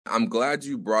I'm glad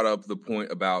you brought up the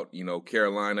point about,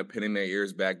 Carolina pinning their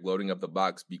ears back, loading up the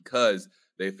box because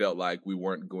they felt like we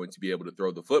weren't going to be able to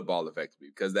throw the football effectively.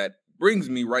 Because that brings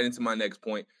me right into my next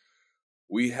point.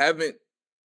 We haven't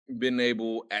been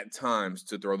able at times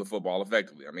to throw the football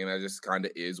effectively. I mean, that just kind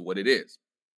of is what it is.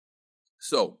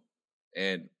 So,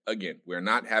 and again, we're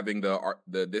not having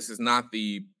this is not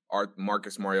the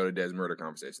Marcus Mariota Des murder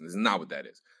conversation. This is not what that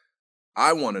is.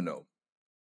 I want to know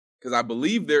because I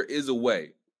believe there is a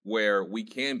way where we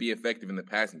can be effective in the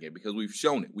passing game because we've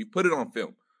shown it. We've put it on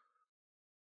film.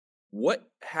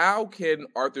 How can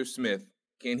Arthur Smith,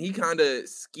 can he kind of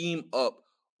scheme up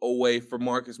a way for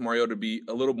Marcus Mariota to be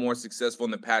a little more successful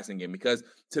in the passing game? Because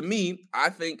to me, I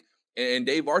think, and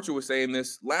Dave Archer was saying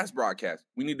this last broadcast,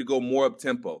 we need to go more up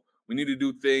tempo. We need to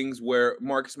do things where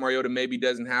Marcus Mariota maybe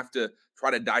doesn't have to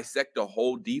try to dissect the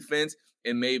whole defense.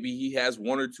 And maybe he has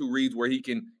one or two reads where he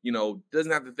can,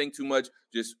 doesn't have to think too much.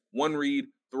 Just one read,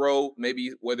 throw,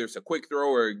 maybe whether it's a quick throw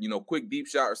or, quick deep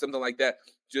shot or something like that.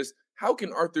 Just how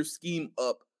can Arthur scheme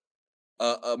up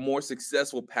a more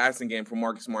successful passing game for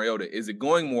Marcus Mariota? Is it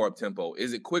going more up tempo?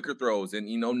 Is it quicker throws and,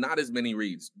 not as many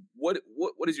reads? What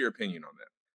is your opinion on that?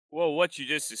 Well, what you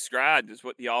just described is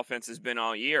what the offense has been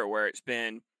all year, where it's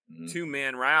been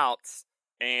two-man routes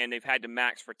and they've had to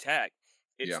max protect.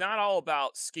 It's not all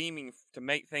about scheming to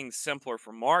make things simpler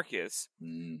for Marcus.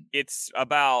 It's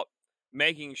about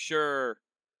making sure,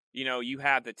 you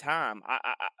have the time.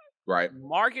 Right.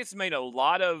 Marcus made a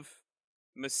lot of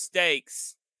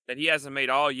mistakes that he hasn't made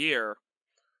all year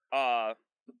on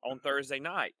Thursday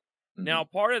night. Now,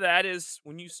 part of that is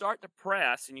when you start to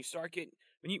press and you start getting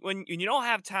when you don't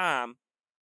have time.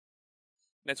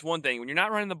 That's one thing. When you're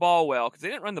not running the ball well, because they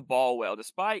didn't run the ball well,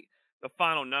 despite the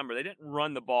final number, they didn't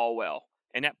run the ball well,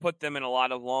 and that put them in a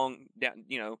lot of long,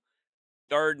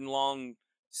 third and long,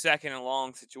 second and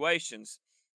long situations.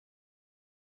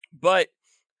 But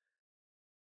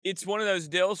it's one of those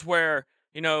deals where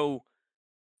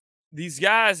these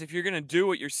guys, if you're going to do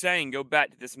what you're saying, go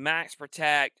back to this max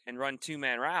protect and run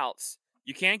two-man routes,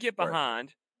 you can't get behind.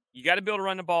 Right. You got to be able to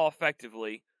run the ball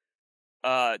effectively.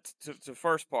 To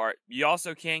first part, you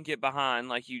also can't get behind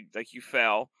like you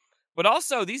fell, but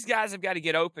also these guys have got to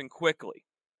get open quickly.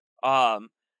 And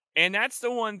that's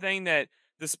the one thing that,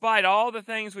 despite all the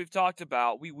things we've talked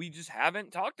about, we just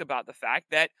haven't talked about the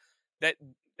fact that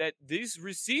these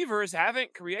receivers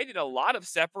haven't created a lot of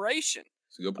separation.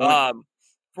 That's a good point.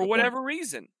 For whatever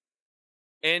reason.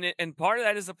 And part of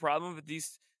that is the problem with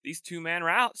these two-man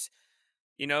routes.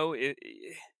 It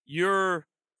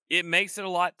makes it a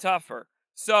lot tougher.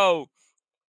 So,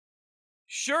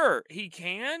 sure, he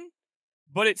can,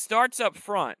 but it starts up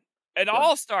front. It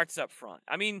all starts up front.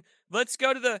 I mean, let's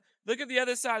go to look at the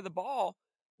other side of the ball.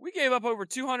 We gave up over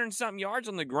 200-something yards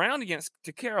on the ground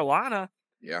to Carolina.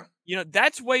 Yeah.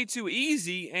 That's way too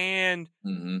easy, and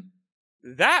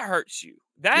that hurts you.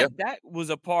 That was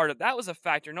that was a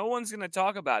factor. No one's going to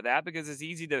talk about that because it's the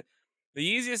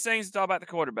easiest thing is to talk about the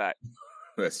quarterback.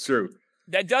 That's true.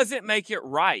 That doesn't make it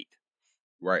right.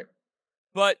 Right.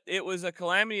 But it was a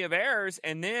calamity of errors,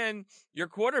 and then your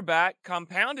quarterback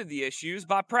compounded the issues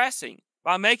by pressing,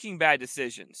 by making bad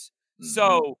decisions.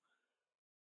 So,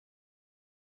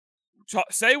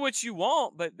 say what you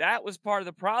want, but that was part of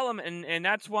the problem, and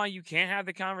that's why you can't have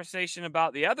the conversation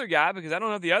about the other guy, because I don't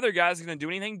know if the other guy is going to do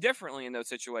anything differently in those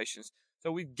situations.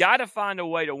 So we've got to find a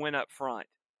way to win up front,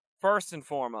 first and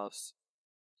foremost.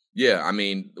 Yeah, I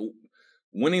mean,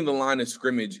 winning the line of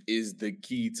scrimmage is the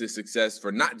key to success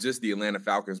for not just the Atlanta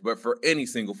Falcons, but for any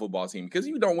single football team. Because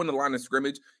if you don't win the line of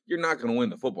scrimmage, you're not going to win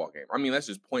the football game. I mean, that's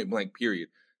just point blank, period.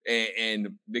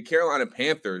 And the Carolina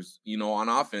Panthers, on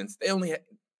offense, they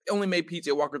only made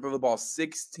PJ Walker throw the ball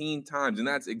 16 times, and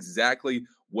that's exactly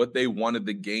what they wanted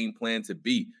the game plan to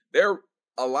be. They're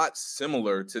a lot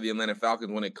similar to the Atlanta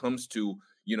Falcons when it comes to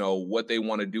what they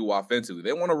want to do offensively.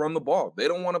 They want to run the ball. They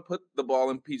don't want to put the ball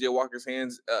in PJ Walker's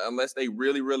hands unless they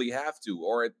really, really have to,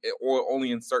 or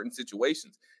only in certain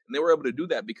situations. And they were able to do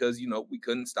that because, we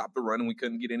couldn't stop the run and we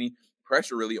couldn't get any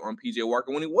pressure really on PJ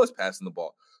Walker when he was passing the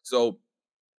ball. So,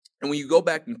 and when you go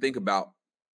back and think about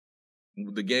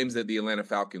the games that the Atlanta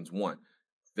Falcons won,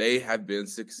 they have been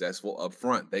successful up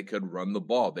front. They could run the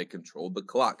ball. They controlled the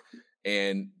clock.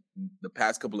 And the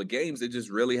past couple of games, they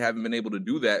just really haven't been able to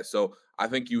do that. So I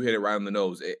think you hit it right on the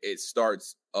nose. It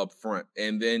starts up front.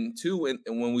 And then, too, and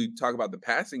when we talk about the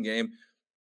passing game,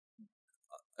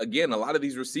 again, a lot of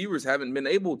these receivers haven't been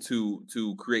able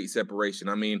to create separation.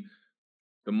 I mean,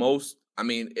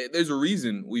 there's a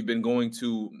reason we've been going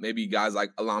to maybe guys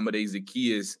like Alameda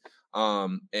Zaccheaus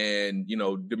and,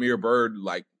 Damiere Byrd,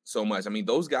 like so much. I mean,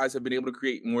 those guys have been able to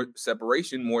create more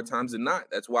separation more times than not.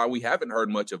 That's why we haven't heard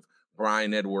much of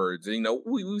Brian Edwards. And,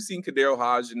 we've seen Kadero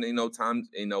Hodge and, times,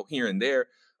 here and there,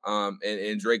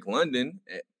 and Drake London.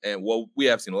 And well, we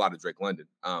have seen a lot of Drake London.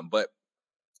 But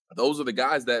those are the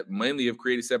guys that mainly have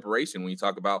created separation when you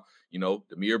talk about,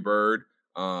 Damiere Byrd,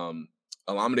 Olamide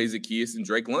Zaccheaus, and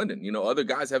Drake London. Other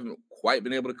guys haven't quite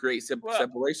been able to create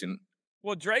separation.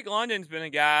 Well, Drake London's been a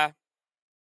guy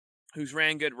who's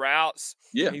ran good routes.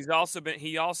 Yeah.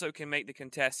 He also can make the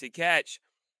contested catch.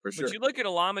 For sure. But you look at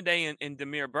Olamide and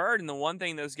Damiere Byrd, and the one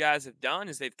thing those guys have done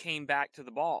is they've came back to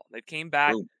the ball. They've came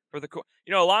back for the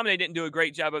Olamide didn't do a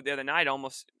great job of the other night,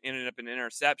 almost ended up in an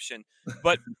interception.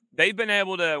 But they've been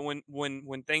able to,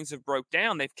 when things have broke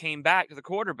down, they've came back to the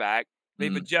quarterback.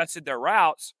 They've adjusted their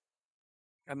routes.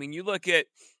 I mean, you look at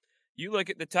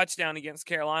the touchdown against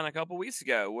Carolina a couple weeks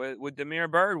ago with Damiere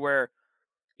Byrd, where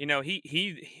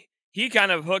he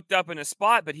kind of hooked up in a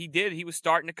spot, but he was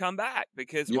starting to come back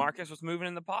because Marcus was moving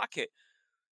in the pocket.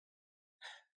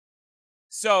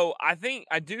 So I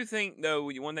do think though,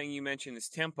 one thing you mentioned is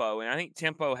tempo, and I think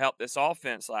tempo helped this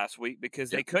offense last week because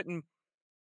they couldn't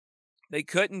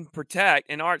protect,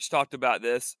 and Arch talked about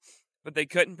this, but they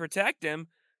couldn't protect him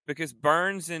because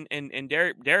Burns and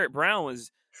Derek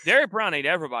Brown ate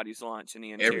everybody's lunch in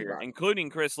the interior, including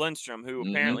Chris Lindstrom, who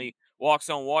apparently walks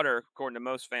on water according to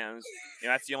most fans.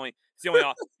 That's the only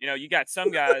you got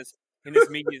some guys in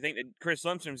this media think that Chris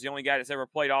Lindstrom's the only guy that's ever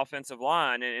played offensive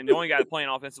line and the only guy playing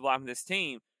offensive line for this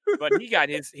team. But he got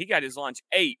his lunch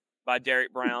ate by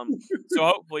Derek Brown. So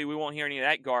hopefully we won't hear any of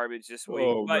that garbage this week.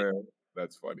 Oh, man.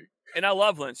 That's funny. And I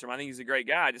love Lindstrom. I think he's a great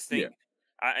guy. I just think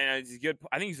he's good.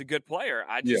 I think he's a good player.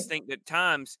 I just think that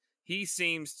times he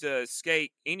seems to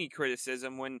escape any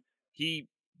criticism when he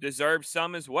deserves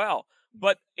some as well.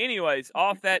 But anyways,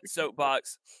 off that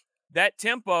soapbox, that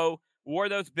tempo wore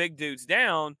those big dudes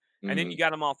down, and then you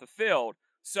got them off the field.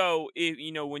 So if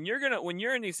when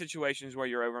you're in these situations where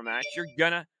you're overmatched,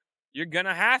 you're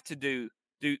gonna have to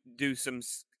do some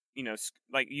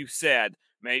like you said,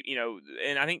 maybe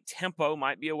and I think tempo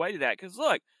might be a way to that because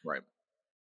look, right.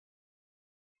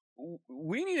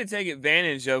 We need to take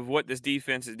advantage of what this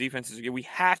defense is good. We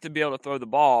have to be able to throw the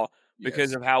ball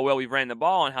because of how well we've ran the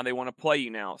ball and how they want to play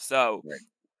you now. So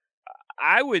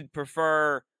I would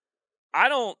prefer. I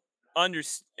don't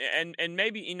understand, and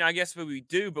maybe I guess we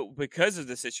do, but because of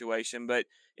the situation. But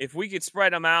if we could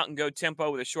spread them out and go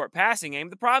tempo with a short passing game,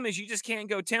 the problem is you just can't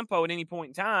go tempo at any point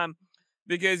in time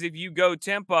because if you go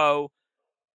tempo,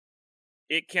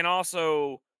 it can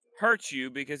also hurt you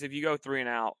because if you go 3 and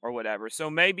out or whatever. So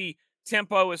maybe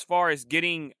tempo as far as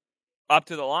getting up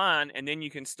to the line, and then you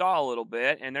can stall a little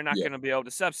bit, and they're not going to be able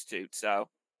to substitute. So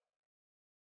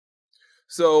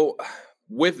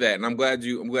with that, and I'm glad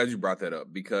you brought that up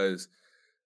because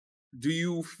do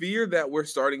you fear that we're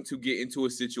starting to get into a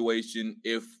situation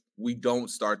if we don't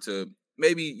start to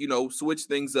maybe, switch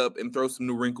things up and throw some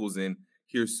new wrinkles in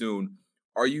here soon?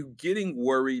 Are you getting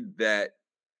worried that,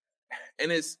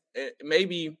 and it's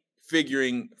maybe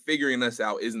figuring us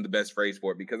out isn't the best phrase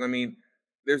for it because, I mean,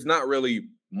 there's not really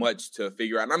much to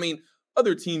figure out. I mean,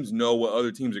 other teams know what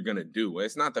other teams are going to do.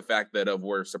 It's not the fact that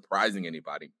we're surprising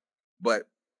anybody. But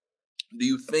do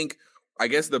you think, I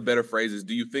guess the better phrase is,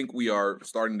 do you think we are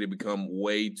starting to become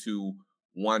way too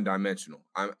one-dimensional?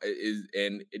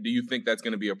 And do you think that's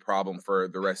going to be a problem for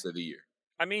the rest of the year?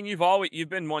 I mean, you've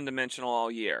been one-dimensional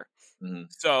all year. Mm-hmm.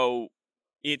 So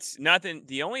it's nothing.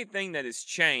 The only thing that has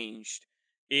changed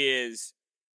is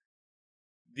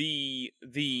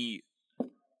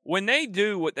when they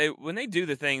do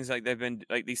the things like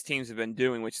these teams have been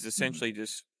doing, which is essentially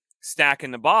just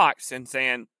stacking the box and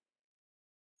saying,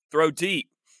 throw deep.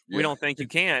 We don't think you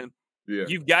can.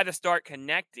 You've got to start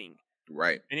connecting.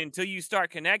 Right. And until you start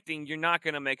connecting, you're not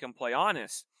going to make them play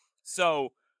honest.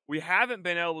 So we haven't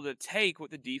been able to take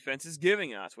what the defense is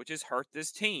giving us, which has hurt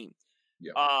this team.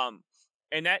 Yeah.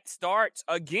 And that starts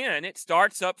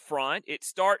up front. It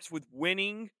starts with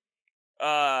winning,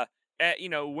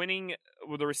 winning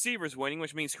with the receivers winning,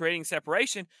 which means creating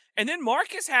separation. And then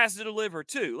Marcus has to deliver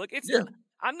too. Look,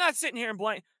 I'm not sitting here and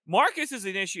blame Marcus is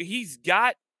an issue. He's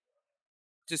got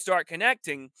to start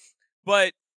connecting,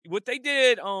 but what they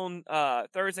did on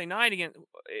Thursday night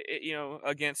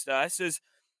against us is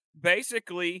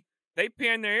basically they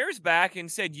pinned their ears back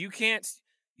and said you can't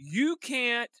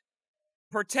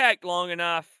protect long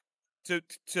enough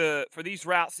for these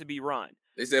routes to be run.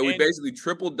 They said we basically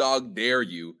triple dog dare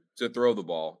you to throw the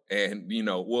ball, and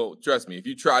well, trust me, if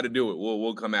you try to do it,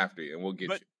 we'll come after you and we'll get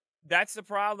you. That's the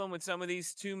problem with some of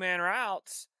these 2-man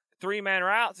routes, 3-man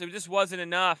routes. There just wasn't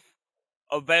enough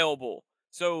available.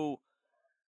 So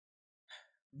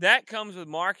that comes with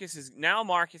Marcus has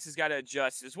got to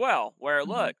adjust as well. Where Mhm.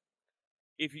 look,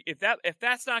 if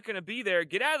that's not going to be there,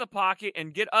 get out of the pocket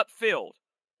and get upfield.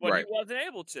 But he Right. wasn't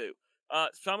able to.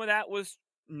 Some of that was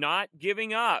not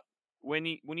giving up when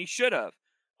he should have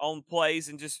on plays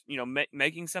and just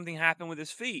making something happen with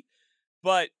his feet.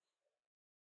 But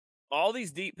all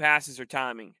these deep passes are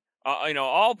timing.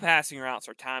 All passing routes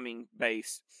are timing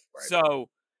based. Right. So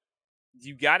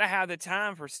you got to have the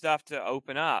time for stuff to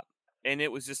open up. And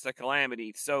it was just a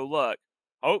calamity. So look,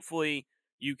 hopefully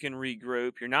you can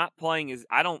regroup. You're not playing as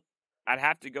I'd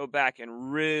have to go back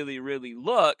and really, really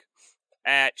look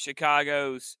at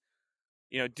Chicago's,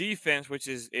 defense, which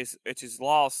has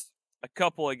lost a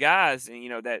couple of guys, and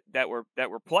that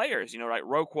were players, like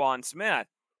Roquan Smith,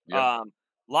 Yeah. um,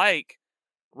 like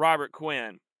Robert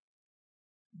Quinn.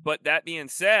 But that being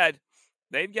said,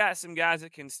 they've got some guys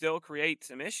that can still create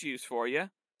some issues for you.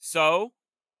 So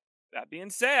that being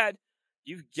said,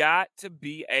 you've got to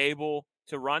be able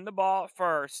to run the ball at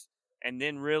first, and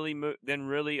then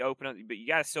really open up. But you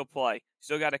got to still play.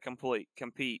 Still got to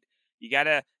compete. You got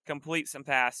to complete some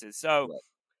passes. So Right.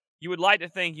 you would like to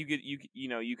think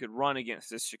you could run against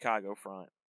this Chicago front.